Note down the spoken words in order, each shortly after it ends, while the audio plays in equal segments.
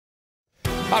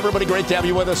Hi, everybody. Great to have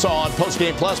you with us on Post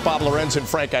Game Plus. Bob Lorenz and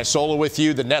Frank Isola with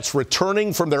you. The Nets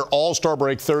returning from their All-Star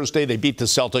break Thursday. They beat the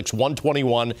Celtics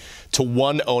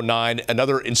 121-109.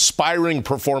 Another inspiring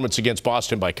performance against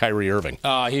Boston by Kyrie Irving.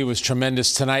 He was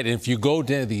tremendous tonight. And if you go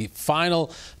to the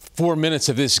final 4 minutes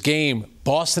of this game,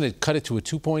 Boston had cut it to a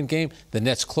 2-point game. The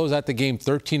Nets closed out the game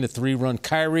 13-3 run.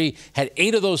 Kyrie had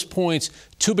 8 of those points,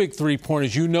 2 big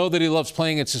three-pointers. You know that he loves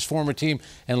playing against his former team.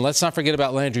 And let's not forget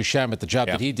about Landry Shamet, the job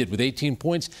that he did with 18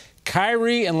 points.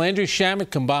 Kyrie and Landry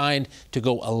Shamet combined to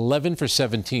go 11 for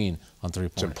 17 on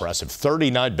three-pointers. It's impressive.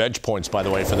 39 bench points, by the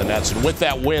way, for the Nets. And with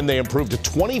that win, they improved to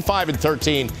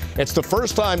 25-13. It's the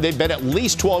first time they've been at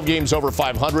least 12 games over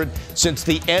 500 since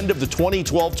the end of the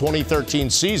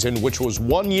 2012-2013 season, which was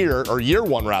year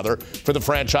one rather, for the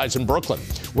franchise in Brooklyn.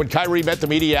 When Kyrie met the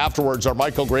media afterwards, our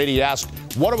Michael Grady asked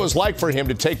what it was like for him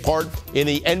to take part in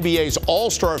the NBA's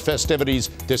All-Star festivities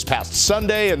this past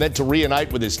Sunday and then to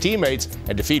reunite with his teammates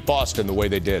and defeat Boston the way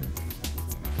they did.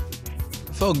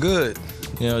 Felt good,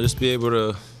 just be able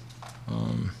to,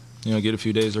 get a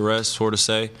few days of rest, sort of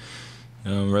say.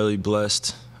 I'm really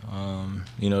blessed,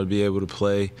 to be able to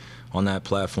play on that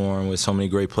platform with so many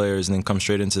great players and then come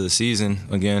straight into the season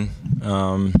again.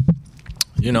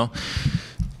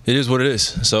 It is what it is.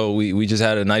 So we just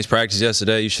had a nice practice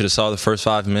yesterday. You should have saw the first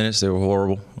 5 minutes. They were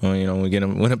horrible. We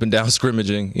went up and down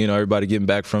scrimmaging, everybody getting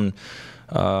back from,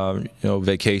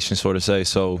 vacation, sort of say.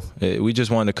 So we just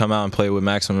wanted to come out and play with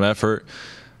maximum effort.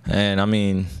 And,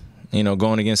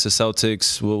 going against the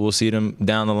Celtics, we'll see them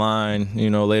down the line,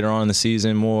 later on in the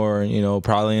season more,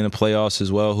 probably in the playoffs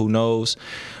as well. Who knows?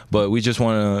 But we just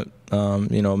want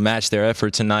to, match their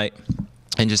effort tonight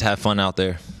and just have fun out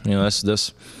there.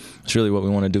 That's really what we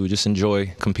want to do, just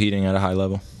enjoy competing at a high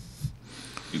level.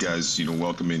 You guys,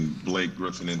 welcoming Blake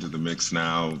Griffin into the mix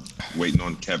now, waiting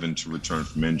on Kevin to return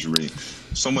from injury.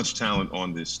 So much talent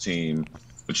on this team,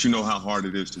 but you know how hard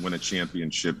it is to win a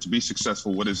championship. To be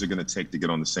successful, what is it going to take to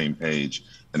get on the same page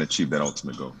and achieve that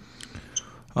ultimate goal?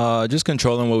 Just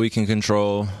controlling what we can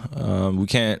control. We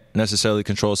can't necessarily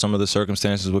control some of the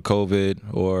circumstances with COVID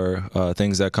or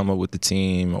things that come up with the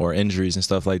team or injuries and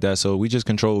stuff like that. So we just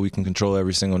control what we can control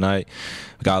every single night.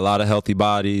 We got a lot of healthy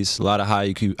bodies, a lot of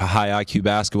high IQ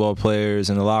basketball players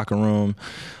in the locker room,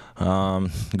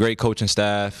 great coaching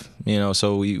staff.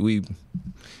 So we're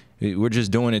just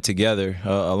doing it together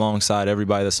alongside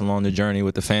everybody that's along the journey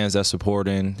with the fans that support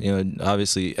and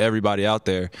obviously everybody out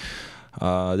there.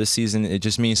 This season, it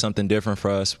just means something different for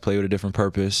us, play with a different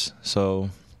purpose. So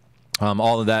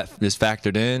all of that is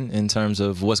factored in terms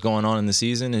of what's going on in the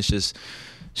season. It's just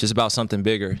about something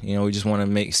bigger. We just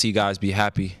want to see guys be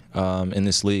happy in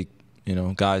this league.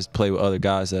 Guys play with other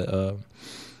guys that,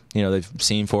 they've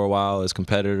seen for a while as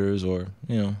competitors or,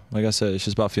 like I said, it's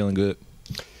just about feeling good.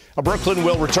 Brooklyn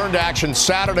will return to action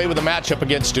Saturday with a matchup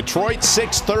against Detroit.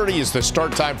 6:30 is the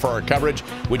start time for our coverage,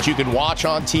 which you can watch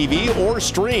on TV or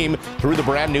stream through the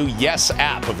brand new Yes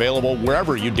app, available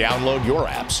wherever you download your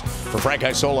apps. For Frank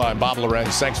Isola, I'm Bob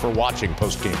Lorenz. Thanks for watching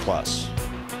Post Game Plus.